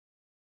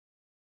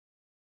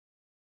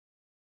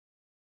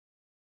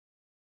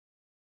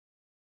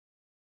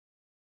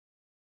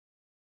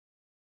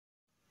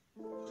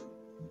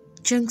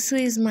Jungsu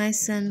is my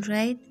son,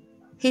 right?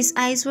 His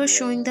eyes were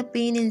showing the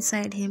pain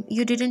inside him.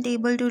 You didn't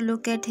able to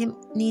look at him,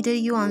 neither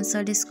you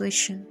answered his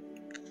question.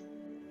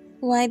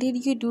 Why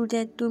did you do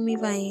that to me,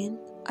 Vian?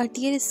 A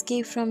tear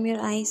escaped from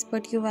your eyes,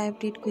 but you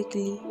wiped it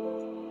quickly.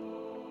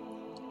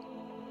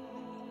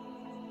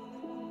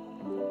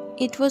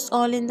 It was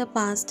all in the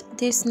past.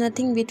 There's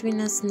nothing between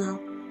us now.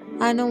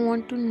 I don't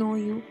want to know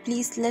you.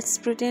 Please let's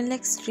pretend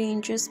like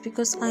strangers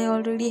because I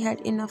already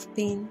had enough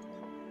pain.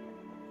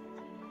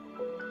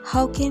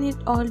 How can it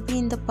all be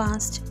in the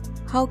past?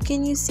 How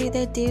can you say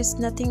that there's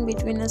nothing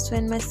between us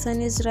when my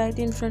son is right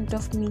in front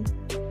of me?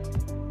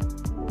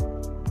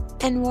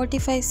 And what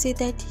if I say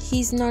that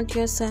he's not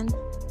your son?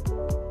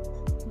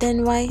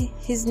 Then why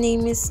his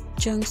name is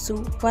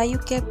Jungsu? Why you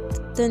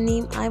kept the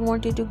name I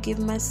wanted to give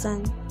my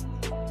son?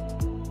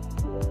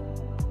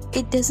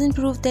 It doesn't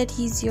prove that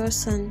he's your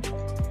son.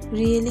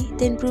 Really?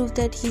 Then prove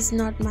that he's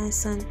not my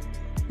son.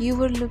 You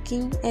were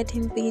looking at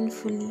him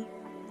painfully.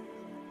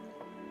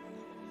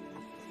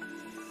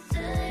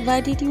 Why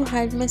did you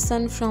hide my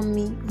son from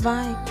me?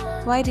 Why?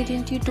 Why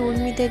didn't you told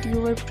me that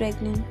you were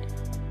pregnant?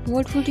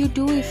 What would you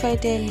do if I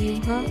tell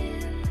you, huh?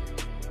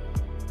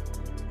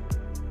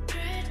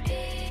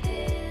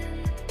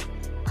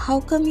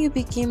 How come you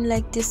became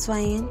like this,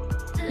 Vian?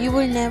 You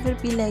will never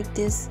be like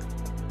this.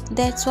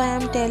 That's why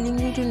I'm telling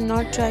you to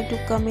not try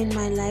to come in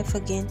my life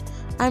again.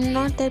 I'm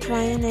not that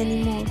Vian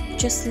anymore.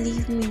 Just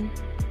leave me.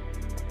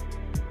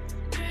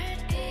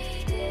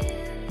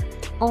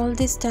 All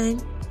this time,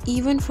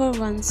 even for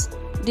once,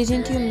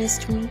 didn't you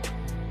miss me?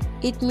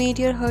 It made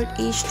your heart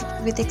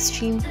ache with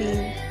extreme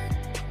pain.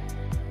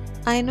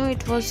 I know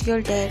it was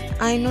your dad.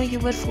 I know you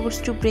were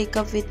forced to break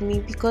up with me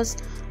because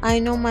I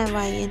know my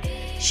Vian.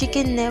 She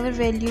can never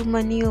value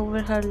money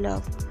over her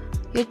love.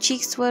 Your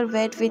cheeks were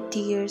wet with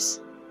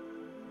tears.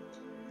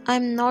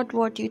 I'm not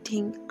what you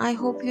think. I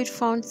hope you'd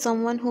found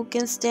someone who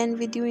can stand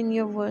with you in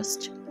your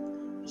worst.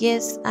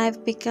 Yes,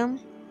 I've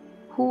become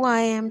who I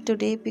am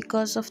today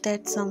because of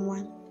that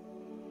someone.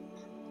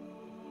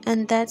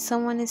 And that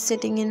someone is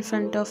sitting in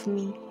front of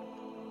me.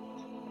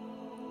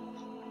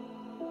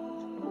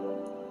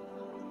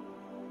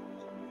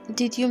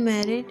 Did you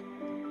marry?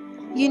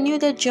 You knew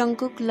that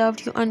Jungkook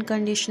loved you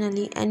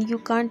unconditionally and you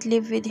can't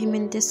live with him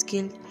in this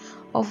guilt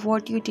of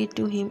what you did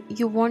to him.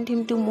 You want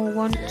him to move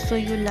on, so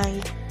you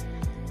lied.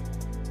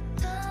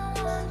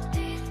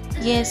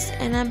 Yes,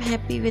 and I'm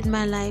happy with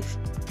my life.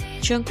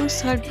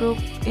 Jungkook's heart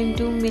broke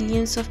into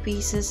millions of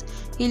pieces.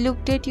 He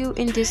looked at you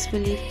in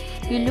disbelief.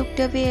 You looked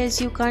away as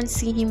you can't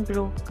see him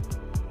broke.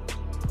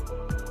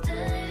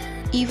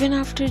 Even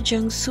after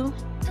Jungsu,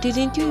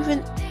 didn't you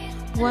even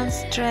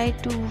once try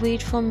to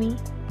wait for me?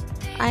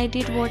 I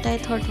did what I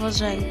thought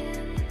was right.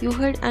 You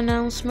heard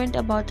announcement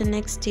about the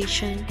next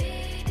station.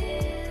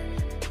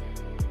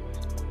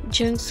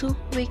 Jungsu,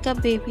 wake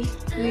up baby,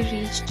 we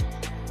reached.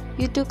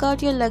 You took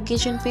out your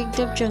luggage and picked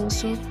up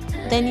Jungsu.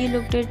 Then you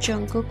looked at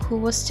Jungkook, who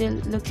was still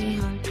looking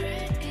hurt.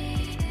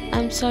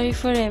 I'm sorry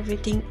for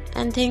everything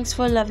and thanks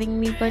for loving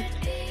me, but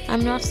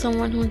I'm not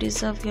someone who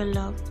deserves your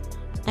love.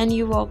 And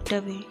you walked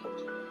away.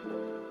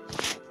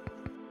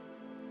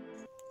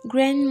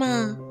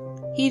 Grandma!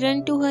 He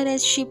ran to her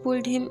as she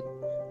pulled him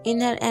in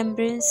her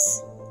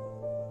embrace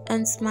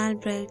and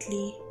smiled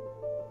brightly.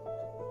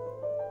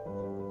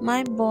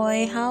 My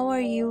boy, how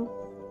are you?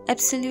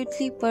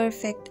 Absolutely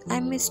perfect. I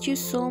missed you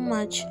so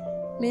much.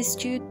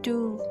 Missed you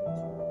too.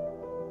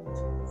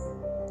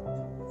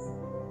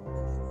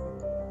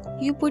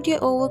 You put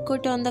your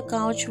overcoat on the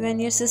couch when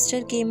your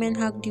sister came and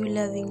hugged you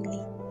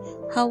lovingly.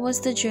 How was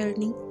the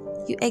journey?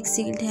 You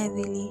exhaled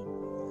heavily.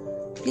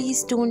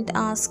 Please don't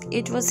ask.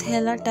 It was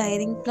hella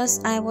tiring.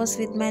 Plus I was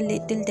with my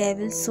little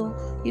devil, so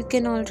you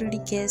can already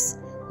guess.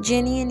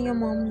 Jenny and your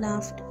mom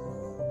laughed.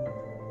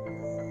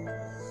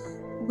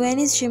 When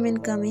is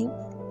Jimin coming?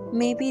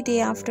 Maybe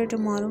day after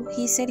tomorrow.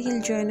 He said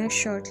he'll join us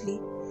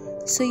shortly.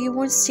 So you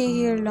won't stay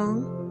here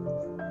long?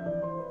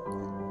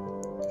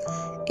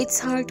 It's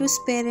hard to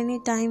spare any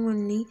time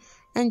only,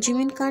 and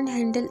Jimin can't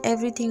handle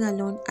everything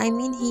alone. I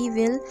mean he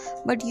will,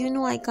 but you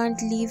know I can't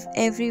leave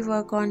every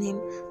work on him.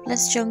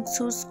 Plus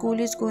Jungsu's school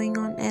is going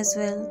on as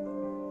well.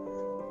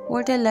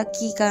 What a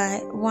lucky guy.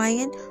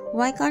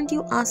 Why can't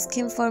you ask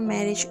him for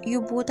marriage?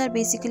 You both are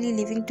basically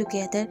living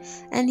together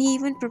and he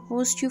even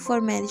proposed you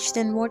for marriage.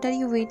 Then what are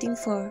you waiting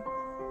for?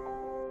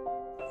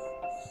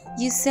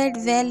 You said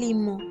well,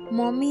 Imo.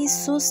 Mommy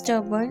is so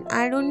stubborn.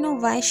 I don't know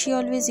why she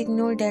always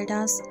ignored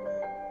Dada's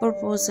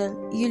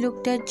proposal. You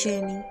looked at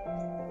Jenny.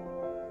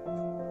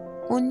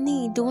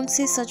 Unni, don't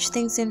say such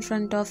things in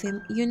front of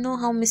him. You know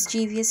how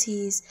mischievous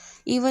he is.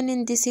 Even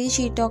in this age,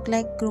 he talk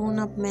like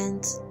grown-up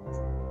men.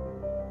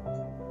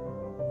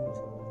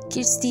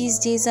 Kids these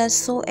days are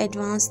so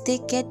advanced. They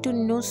get to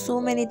know so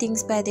many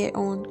things by their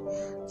own.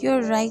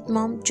 You're right,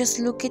 Mom. Just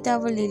look at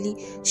our Lily.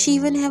 She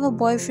even have a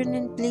boyfriend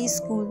in play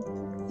school.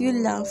 You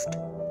laughed.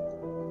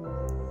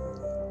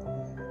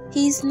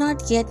 He's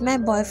not yet my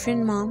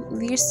boyfriend, Mom.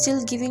 We're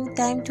still giving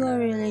time to our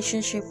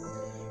relationship.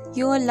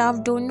 You all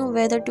laugh, don't know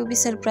whether to be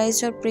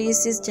surprised or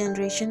praise this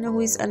generation who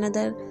is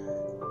another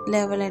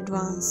level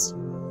advanced.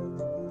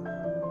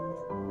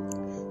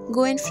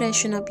 Go and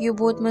freshen up, you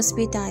both must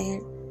be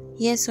tired.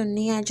 Yes,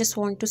 Unni, I just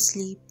want to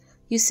sleep,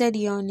 you said,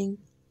 yawning.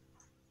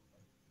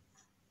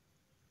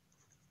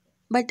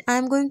 But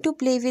I'm going to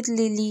play with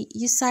Lily.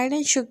 You sighed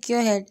and shook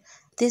your head.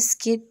 This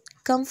kid,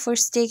 come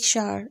first, take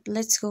shower.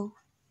 Let's go.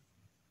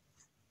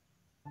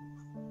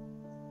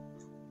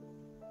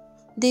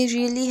 They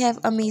really have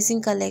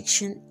amazing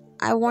collection.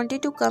 I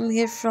wanted to come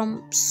here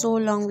from so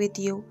long with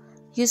you.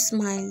 You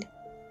smiled.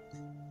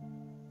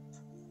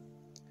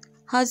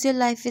 How's your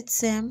life with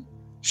Sam?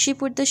 She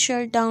put the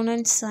shirt down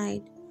and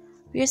sighed.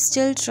 We're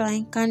still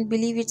trying. Can't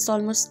believe it's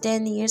almost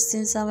 10 years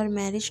since our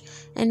marriage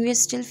and we're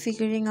still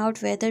figuring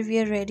out whether we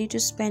are ready to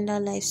spend our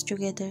lives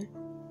together.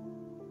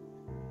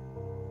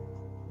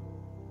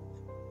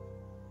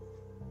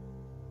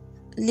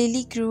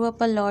 Lily grew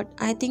up a lot.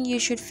 I think you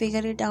should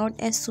figure it out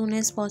as soon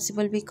as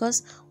possible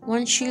because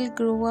once she'll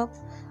grow up,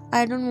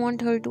 I don't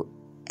want her to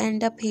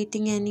end up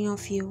hating any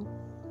of you.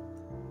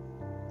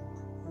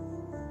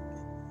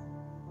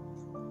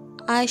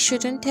 I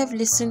shouldn't have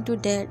listened to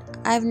Dad.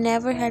 I've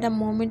never had a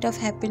moment of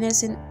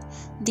happiness in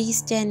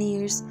these 10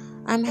 years.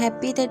 I'm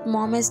happy that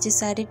Mom has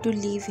decided to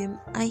leave him.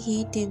 I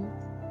hate him.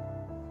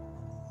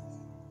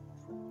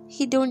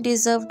 He don't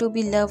deserve to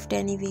be loved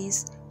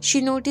anyways.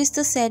 She noticed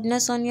the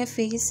sadness on your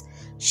face.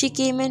 She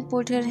came and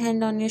put her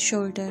hand on your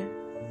shoulder.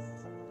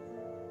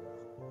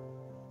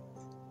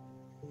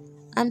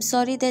 I'm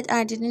sorry that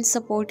I didn't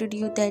support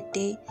you that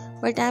day,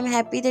 but I'm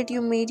happy that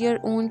you made your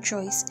own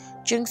choice.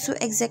 Jungsu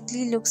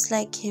exactly looks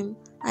like him.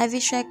 I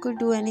wish I could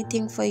do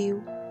anything for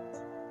you.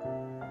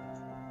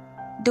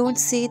 Don't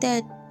say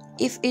that.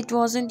 If it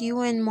wasn't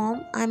you and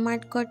Mom, I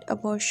might got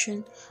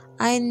abortion.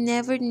 I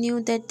never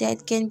knew that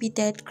Dad can be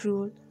that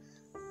cruel.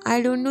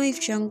 I don't know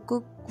if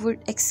Jungkook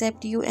would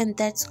accept you, and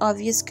that's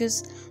obvious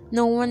because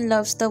no one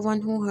loves the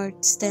one who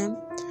hurts them.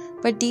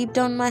 But deep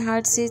down my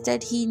heart says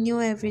that he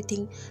knew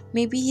everything.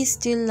 Maybe he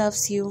still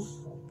loves you.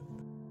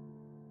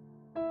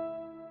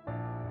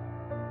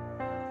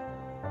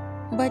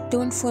 But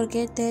don't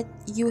forget that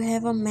you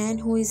have a man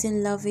who is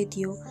in love with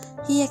you.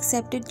 He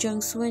accepted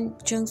Jungsu and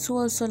Jungsu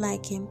also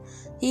like him.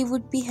 He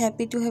would be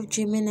happy to have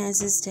Jimin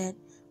as his dad.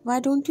 Why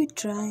don't you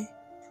try?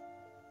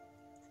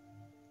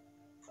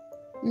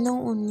 No,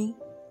 Unni.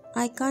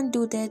 I can't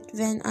do that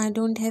when I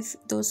don't have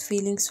those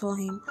feelings for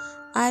him.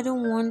 I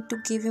don't want to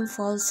give him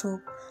false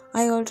hope.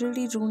 I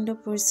already ruined a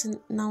person,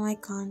 now I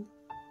can't.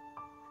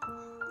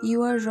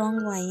 You are wrong,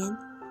 Ryan.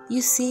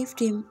 You saved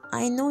him.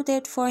 I know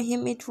that for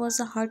him it was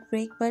a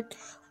heartbreak, but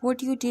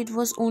what you did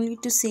was only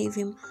to save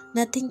him.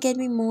 Nothing can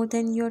be more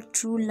than your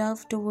true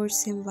love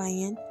towards him,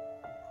 Ryan.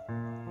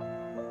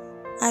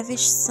 I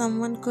wish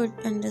someone could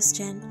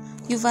understand.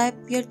 You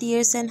wiped your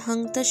tears and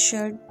hung the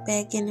shirt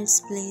back in its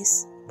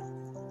place.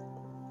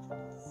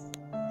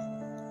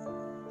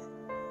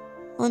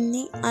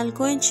 Unni, I'll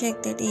go and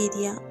check that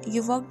area.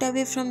 You walked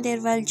away from there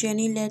while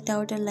Jenny let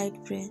out a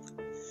light breath.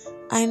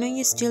 I know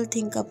you still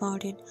think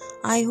about it.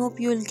 I hope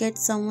you'll get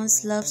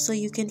someone's love so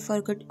you can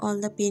forget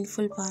all the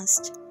painful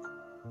past.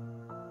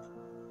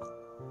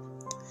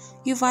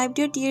 You wiped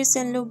your tears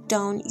and looked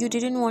down. You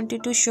didn't want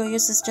to show your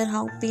sister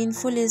how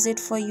painful is it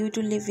for you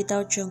to live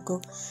without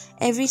Jungkook.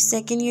 Every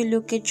second you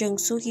look at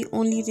Jungsu, he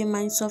only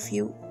reminds of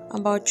you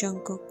about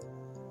Jungkook.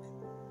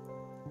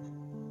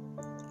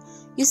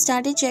 You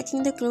started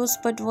checking the clothes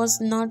but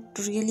was not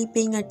really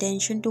paying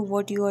attention to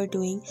what you are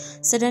doing.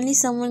 Suddenly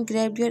someone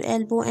grabbed your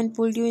elbow and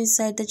pulled you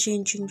inside the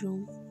changing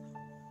room.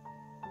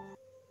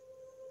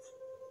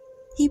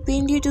 He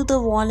pinned you to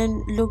the wall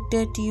and looked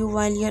at you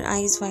while your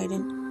eyes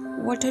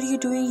widened. What are you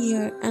doing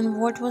here, and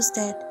what was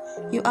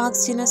that? You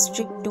asked in a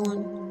strict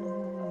tone.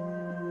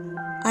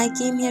 I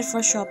came here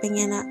for shopping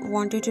and I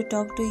wanted to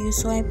talk to you,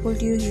 so I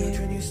pulled you here.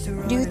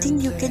 Do you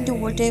think you can do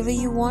whatever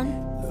you want?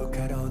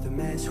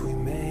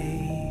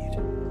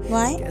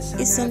 Why?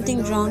 Is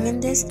something wrong in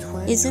this?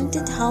 Isn't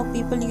it how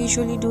people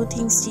usually do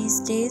things these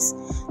days?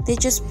 They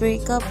just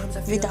break up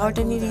without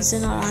any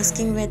reason or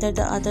asking whether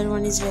the other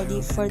one is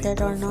ready for that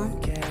or not.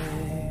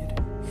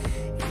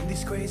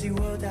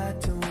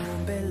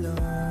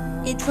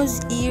 It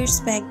was years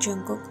back,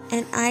 Jungkook,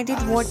 and I did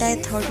what I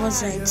thought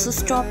was right, so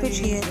stop it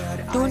here.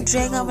 Don't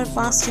drag our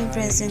past and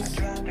present.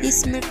 He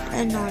smirked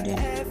and nodded.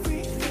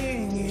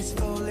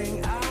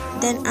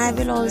 Then I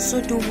will also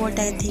do what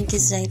I think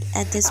is right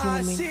at this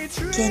moment.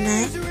 Can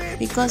I?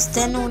 Because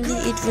then only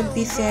it will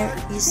be fair,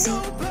 you see.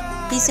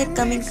 He said,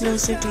 coming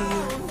closer to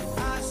you.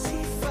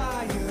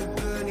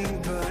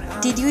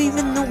 Did you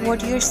even know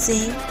what you're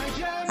saying?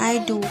 I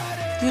do.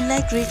 You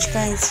like rich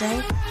guys,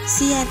 right?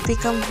 See, I've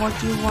become what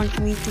you want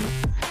me to.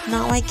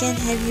 Now I can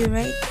have you,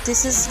 right?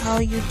 This is how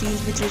you deal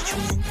with rich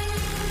men.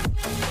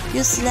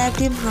 You slapped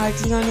him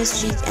hardly on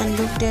his cheek and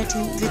looked at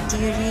him with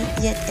teary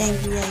yet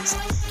angry eyes.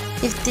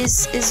 If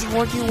this is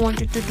what you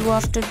wanted to do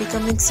after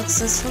becoming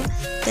successful,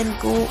 then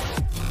go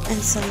and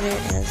somewhere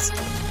else.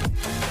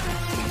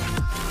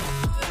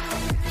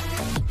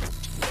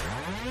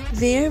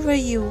 Where were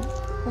you?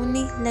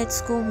 Only let's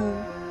go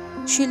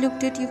home. She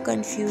looked at you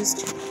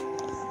confused.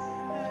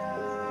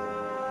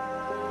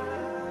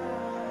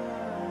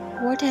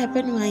 What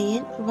happened,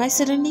 Mayan? Why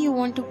suddenly you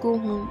want to go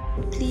home?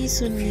 Please,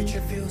 Sunni.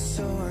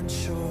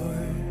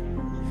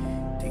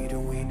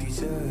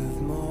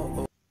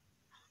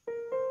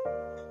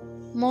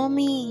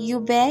 Mommy, you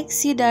back?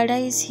 See, Dada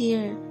is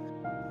here.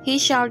 He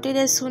shouted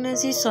as soon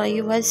as he saw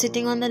you while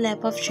sitting on the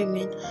lap of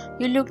Jimin.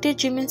 You looked at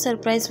Jimin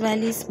surprised while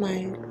he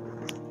smiled.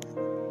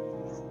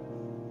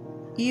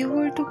 You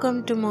were to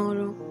come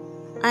tomorrow.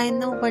 I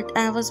know, but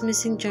I was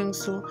missing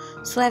Jungsu,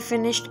 so I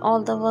finished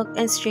all the work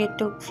and straight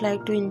took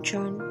flight to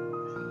Incheon.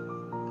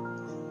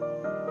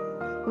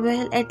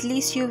 Well, at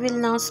least you will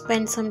now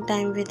spend some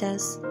time with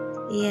us.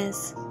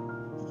 Yes.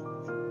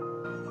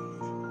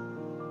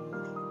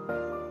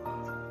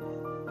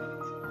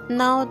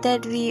 Now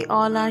that we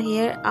all are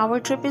here, our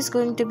trip is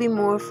going to be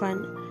more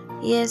fun.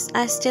 Yes,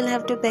 I still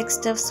have to pack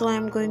stuff, so I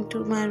am going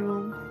to my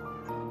room.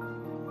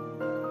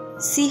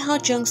 See how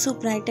Jungsu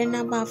brightened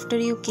up after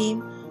you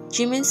came?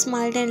 Jimin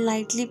smiled and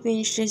lightly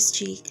pinched his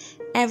cheek.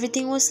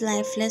 Everything was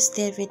lifeless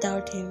there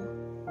without him.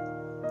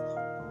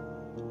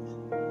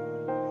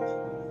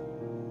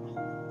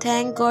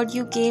 Thank God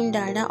you came,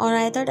 Dada, or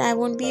I thought I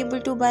won't be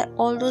able to buy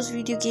all those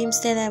video games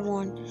that I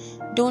want.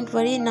 Don't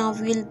worry, now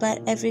we'll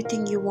buy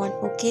everything you want,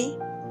 okay?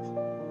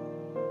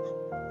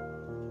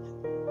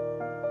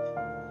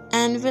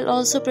 And we'll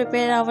also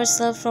prepare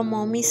ourselves for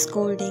Mommy's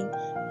scolding.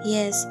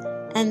 Yes,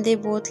 and they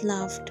both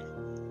laughed.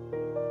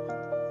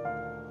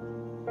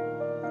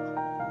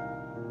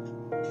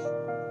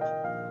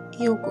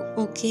 You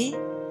okay?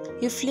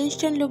 You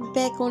flinched and looked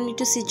back only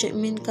to see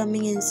Jimin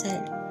coming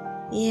inside.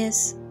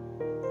 Yes.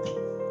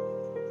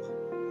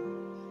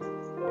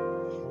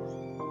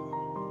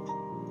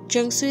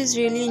 Jungsu is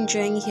really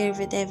enjoying here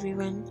with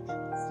everyone.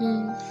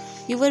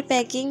 You were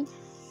packing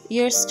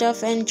your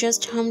stuff and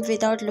just hummed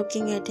without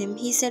looking at him.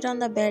 He sat on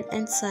the bed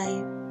and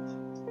sighed.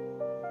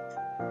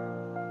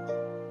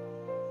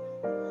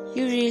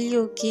 You really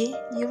okay?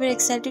 You were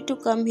excited to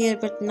come here,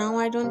 but now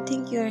I don't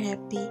think you are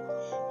happy.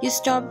 You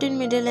stopped in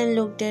middle and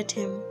looked at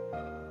him.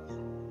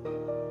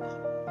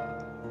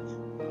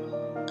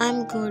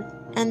 I'm good,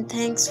 and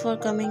thanks for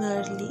coming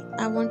early.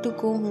 I want to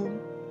go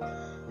home.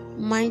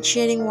 Mind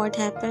sharing what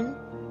happened?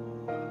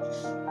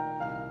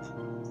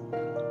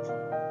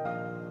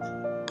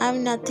 I have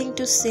nothing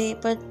to say,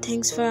 but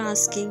thanks for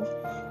asking.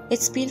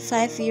 It's been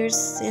 5 years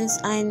since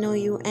I know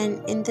you,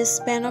 and in this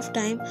span of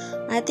time,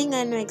 I think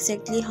I know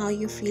exactly how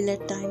you feel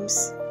at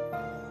times.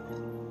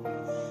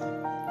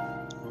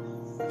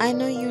 I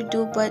know you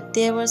do, but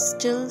there were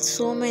still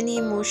so many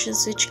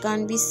emotions which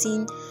can't be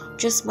seen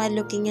just by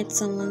looking at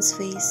someone's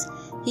face.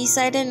 He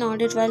sighed and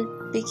nodded while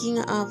picking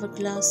an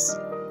hourglass.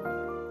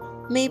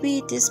 Maybe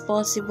it is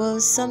possible.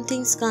 Some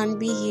things can't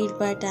be healed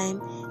by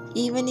time,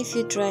 even if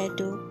you try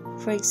to.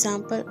 For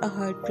example, a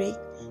heartbreak.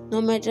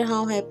 No matter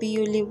how happy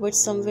you live, but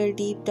somewhere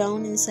deep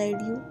down inside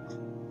you.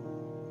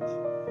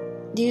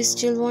 Do you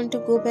still want to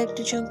go back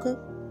to Jungkook?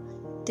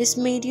 This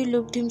made you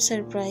look at him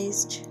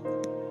surprised.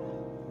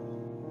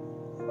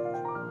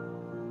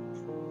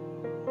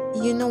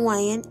 You know,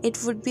 Ryan, it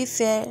would be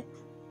fair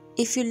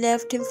if you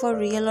left him for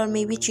real or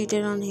maybe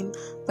cheated on him.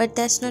 But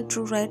that's not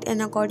true, right?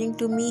 And according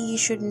to me, he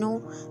should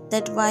know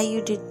that why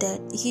you did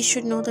that. He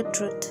should know the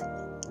truth.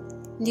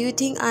 Do you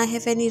think I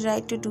have any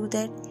right to do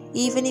that?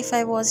 Even if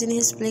I was in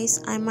his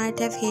place, I might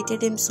have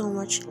hated him so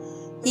much.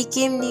 He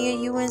came near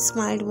you and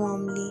smiled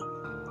warmly.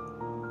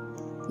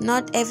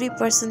 Not every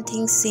person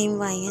thinks same,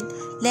 Ryan.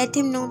 Let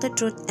him know the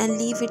truth and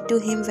leave it to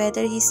him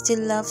whether he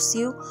still loves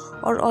you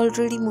or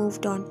already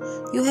moved on.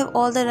 You have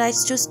all the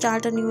rights to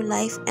start a new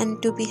life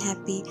and to be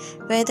happy,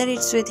 whether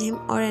it's with him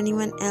or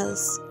anyone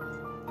else.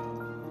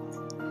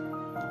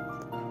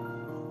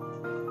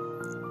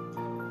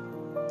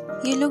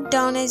 You looked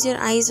down as your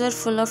eyes were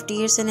full of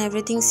tears and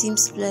everything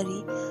seems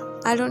blurry.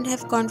 I don't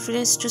have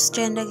confidence to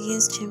stand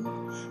against him.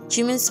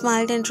 Jimin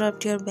smiled and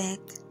rubbed your back.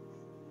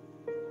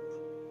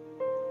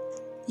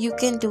 You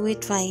can do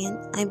it, Ryan.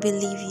 I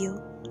believe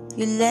you.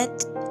 You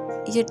let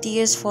your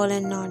tears fall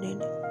and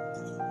nodded.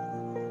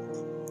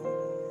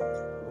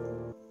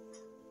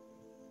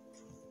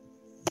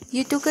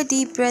 You took a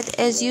deep breath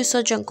as you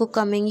saw Jungkook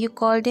coming. You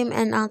called him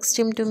and asked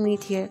him to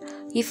meet here.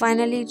 He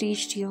finally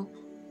reached you.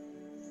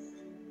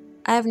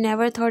 I have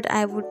never thought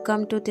I would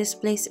come to this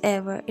place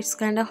ever. It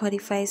kinda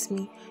horrifies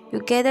me. You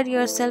gathered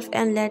yourself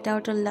and let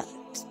out a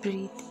last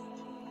breath.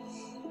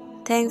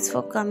 Thanks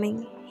for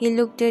coming. He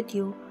looked at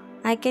you.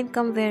 I can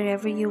come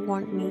wherever you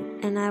want me,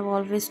 and I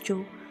always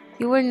do.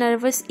 You were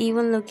nervous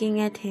even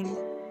looking at him.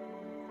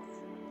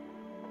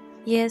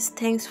 Yes,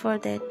 thanks for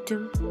that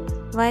too.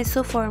 Why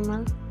so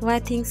formal? Why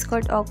things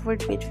got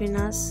awkward between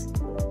us?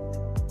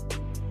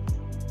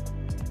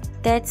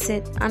 That's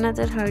it,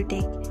 another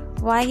heartache.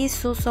 Why he's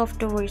so soft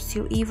towards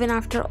you. Even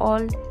after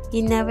all,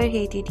 he never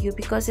hated you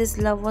because his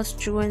love was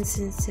true and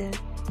sincere.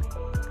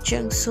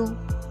 Jungsu,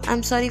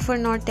 I'm sorry for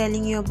not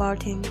telling you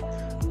about him.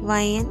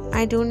 Ryan,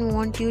 I don't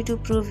want you to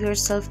prove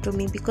yourself to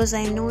me because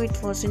I know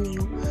it wasn't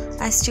you.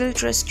 I still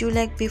trust you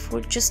like before.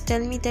 Just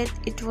tell me that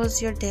it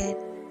was your dad.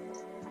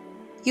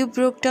 You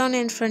broke down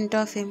in front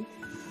of him.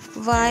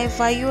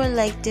 Why you are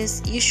like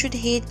this? You should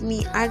hate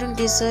me. I don't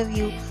deserve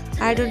you.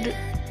 I don't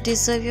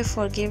deserve your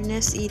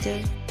forgiveness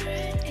either.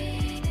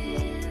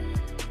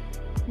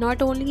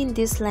 Not only in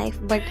this life,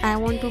 but I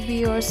want to be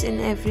yours in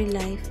every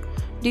life.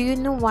 Do you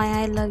know why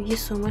I love you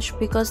so much?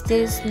 Because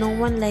there is no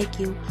one like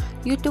you.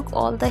 You took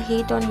all the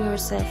hate on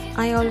yourself.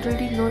 I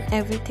already know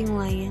everything,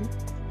 Ryan.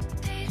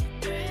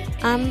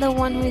 I'm the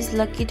one who is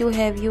lucky to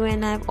have you,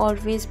 and I've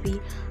always been.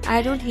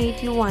 I don't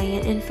hate you,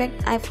 Ryan. In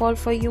fact, I fall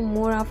for you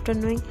more after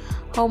knowing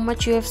how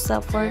much you have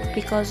suffered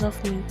because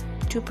of me,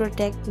 to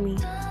protect me.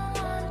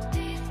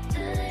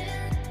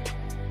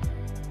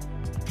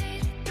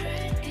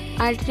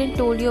 I didn't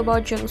tell you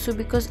about Jungsu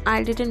because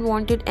I didn't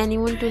wanted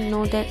anyone to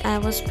know that I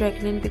was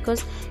pregnant,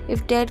 because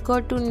if dad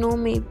got to know,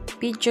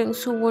 maybe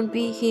Jungsu won't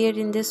be here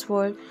in this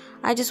world.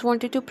 I just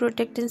wanted to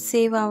protect and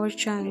save our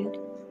child.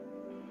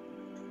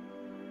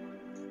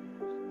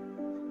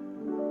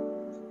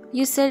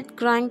 You said,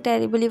 crying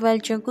terribly while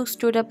Jungkook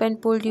stood up and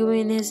pulled you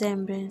in his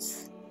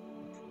embrace.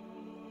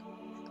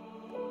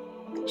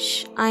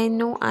 Shh, I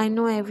know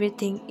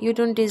everything. You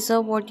don't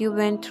deserve what you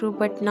went through,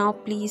 but now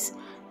please,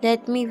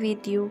 let me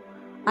with you.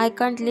 I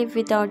can't live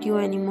without you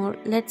anymore.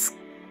 Let's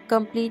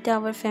complete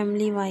our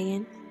family,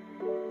 Ryan.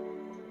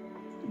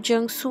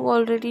 Jungsu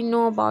already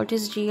know about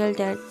his real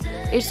dad.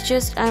 It's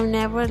just I've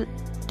never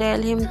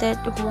tell him that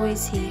who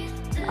is he.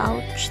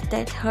 Ouch,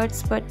 that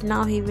hurts, but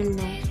now he will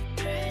know.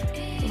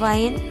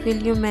 Ryan,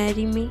 will you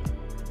marry me?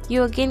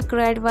 You again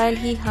cried while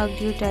he hugged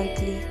you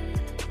tightly.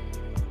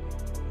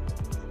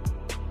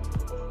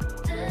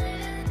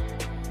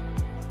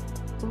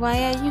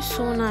 Why are you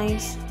so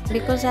nice?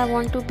 Because I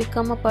want to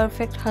become a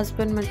perfect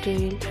husband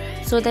material,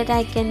 so that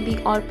I can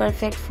be all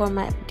perfect for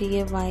my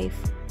dear wife.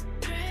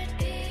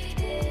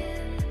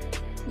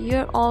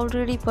 You're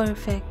already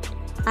perfect.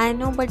 I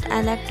know, but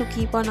I like to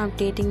keep on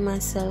updating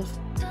myself.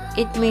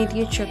 It made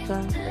you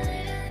chuckle.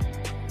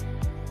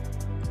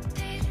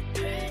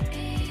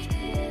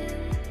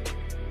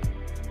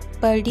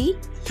 Buddy,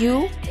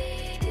 you?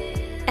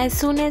 As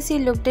soon as he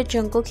looked at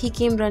Jungkook, he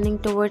came running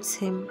towards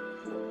him.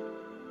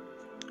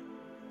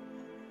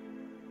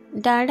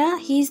 Dada,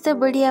 he's the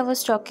buddy I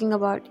was talking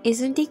about.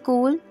 Isn't he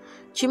cool?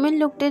 Jimin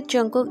looked at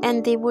Jungkook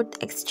and they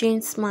both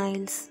exchanged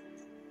smiles.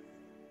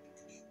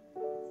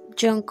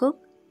 Jungkook,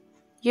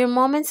 your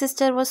mom and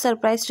sister was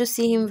surprised to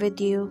see him with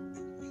you.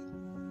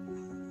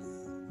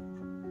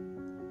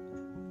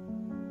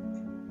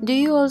 Do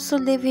you also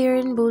live here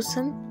in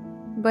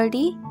Busan,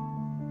 buddy?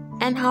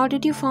 And how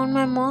did you find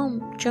my mom?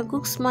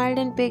 Jungkook smiled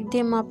and picked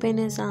him up in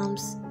his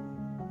arms.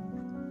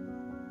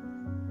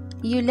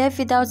 You left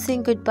without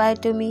saying goodbye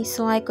to me,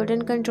 so I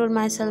couldn't control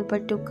myself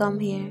but to come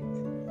here.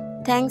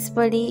 Thanks,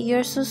 buddy.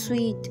 You're so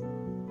sweet.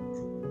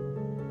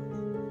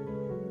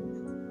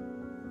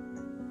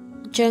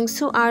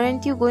 Jungsu,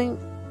 aren't you going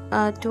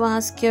to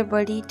ask your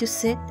buddy to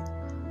sit?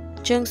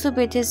 Jungsu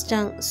bit his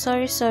tongue.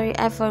 Sorry,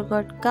 I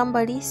forgot. Come,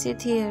 buddy,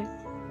 sit here.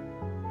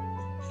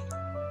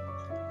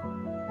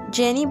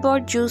 Jenny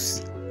bought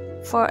juice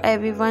for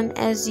everyone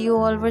as you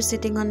all were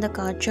sitting on the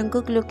couch.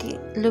 Jungkook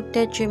looked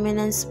at Jimin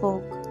and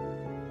spoke.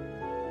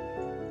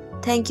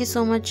 Thank you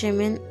so much,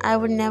 Jimin. I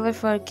would never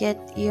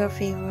forget your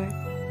favor.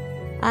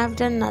 I've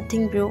done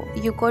nothing, bro.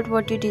 You got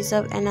what you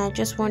deserve, and I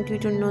just want you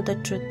to know the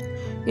truth.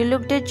 You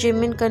looked at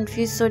Jimin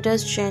confused, so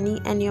does Jenny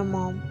and your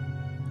mom.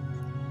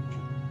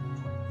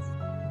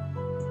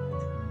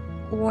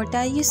 What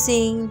are you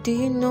saying? Do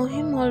you know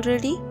him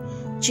already?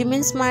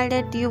 Jimin smiled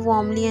at you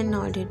warmly and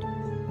nodded.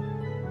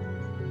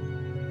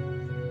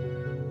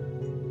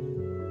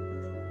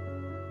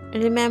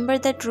 Remember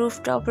that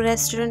rooftop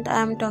restaurant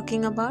I am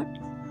talking about?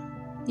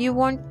 You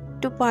want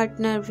to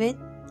partner with?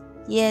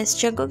 Yes,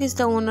 Jungkook is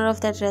the owner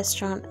of that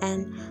restaurant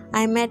and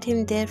I met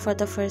him there for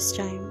the first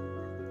time.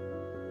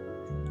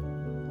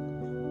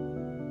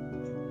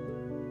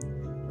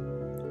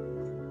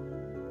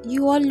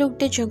 You all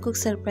looked at Jungkook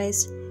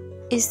surprised.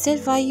 Is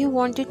that why you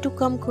wanted to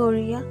come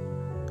Korea?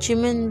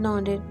 Jimin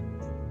nodded.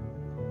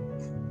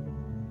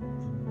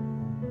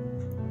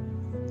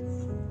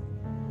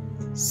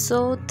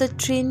 So, the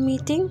train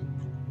meeting?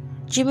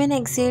 Jimin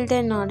exhaled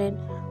and nodded.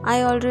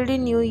 I already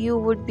knew you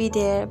would be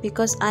there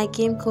because I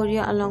came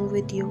Korea along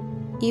with you,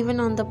 even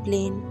on the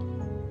plane.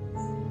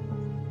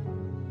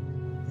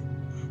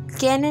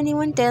 Can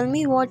anyone tell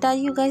me what are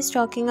you guys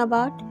talking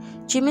about?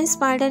 Jimin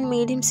smiled and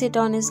made him sit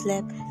on his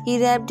lap. He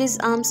wrapped his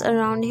arms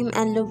around him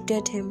and looked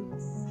at him.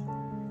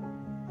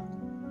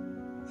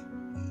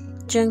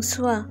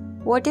 Jungsua,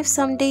 what if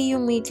someday you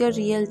meet your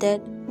real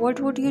dad? What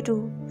would you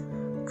do?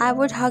 I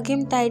would hug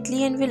him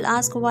tightly and will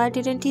ask why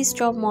didn't he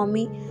stop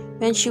mommy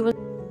when she was...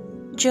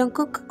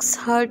 Jungkook's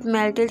heart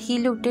melted. He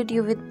looked at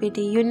you with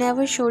pity. You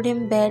never showed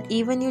him bad.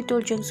 Even you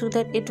told Jungsu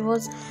that it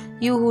was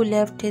you who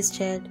left his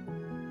dad.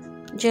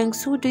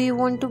 Jungsu, do you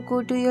want to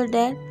go to your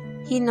dad?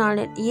 He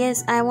nodded.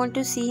 Yes, I want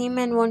to see him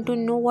and want to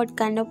know what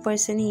kind of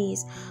person he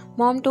is.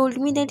 Mom told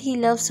me that he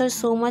loves her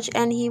so much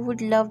and he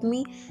would love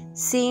me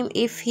same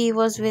if he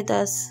was with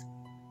us.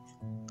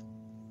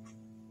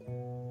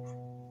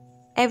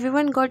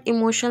 Everyone got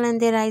emotional and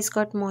their eyes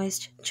got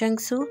moist.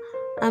 Jungsu,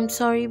 I'm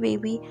sorry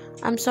baby.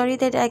 I'm sorry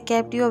that I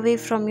kept you away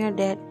from your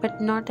dad, but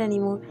not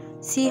anymore.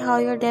 See how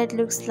your dad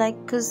looks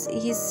like, cause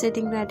he's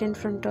sitting right in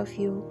front of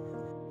you.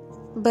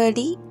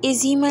 Buddy,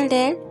 is he my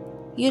dad?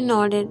 You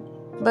nodded.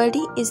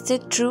 Buddy, is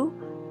that true?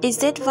 Is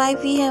that why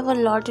we have a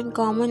lot in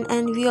common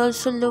and we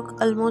also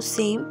look almost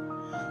same?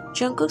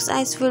 Jungkook's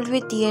eyes filled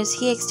with tears.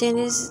 He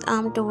extended his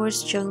arm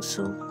towards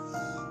Jungsu.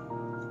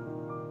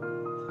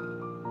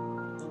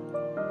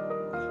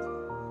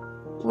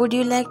 Would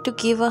you like to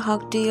give a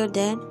hug to your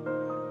dad?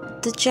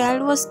 The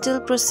child was still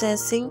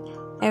processing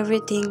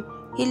everything.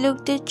 He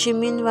looked at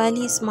Jimin while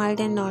he smiled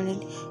and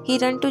nodded. He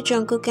ran to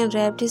Jungkook and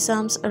wrapped his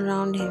arms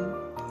around him.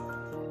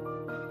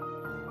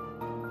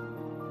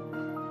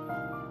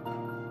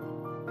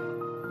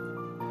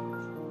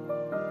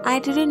 I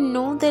didn't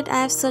know that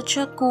I have such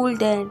a cool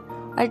dad.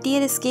 A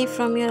tear escaped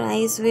from your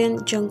eyes when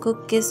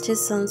Jungkook kissed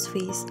his son's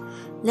face.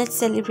 Let's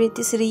celebrate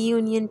this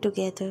reunion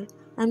together.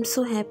 I'm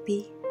so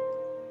happy.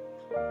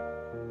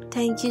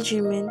 Thank you,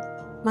 Jimin.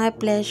 My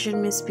pleasure,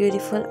 Miss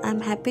Beautiful.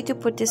 I'm happy to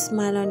put a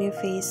smile on your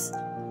face.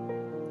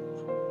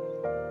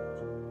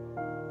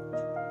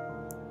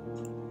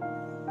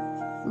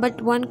 But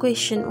one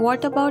question,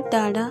 what about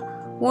Dada?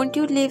 Won't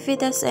you live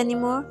with us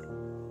anymore?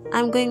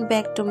 I'm going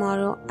back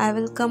tomorrow. I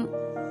will come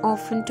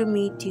often to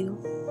meet you.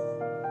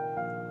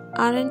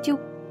 Aren't you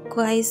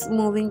guys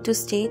moving to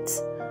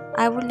States?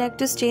 I would like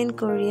to stay in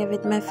Korea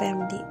with my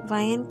family.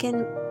 Why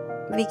can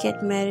we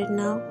get married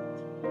now?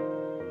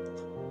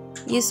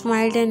 You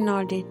smiled and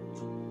nodded.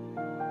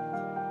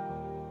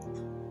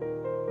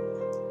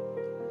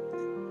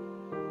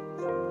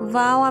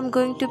 Wow, I'm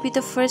going to be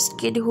the first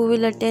kid who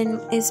will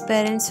attend his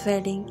parents'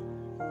 wedding.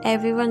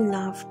 Everyone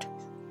laughed.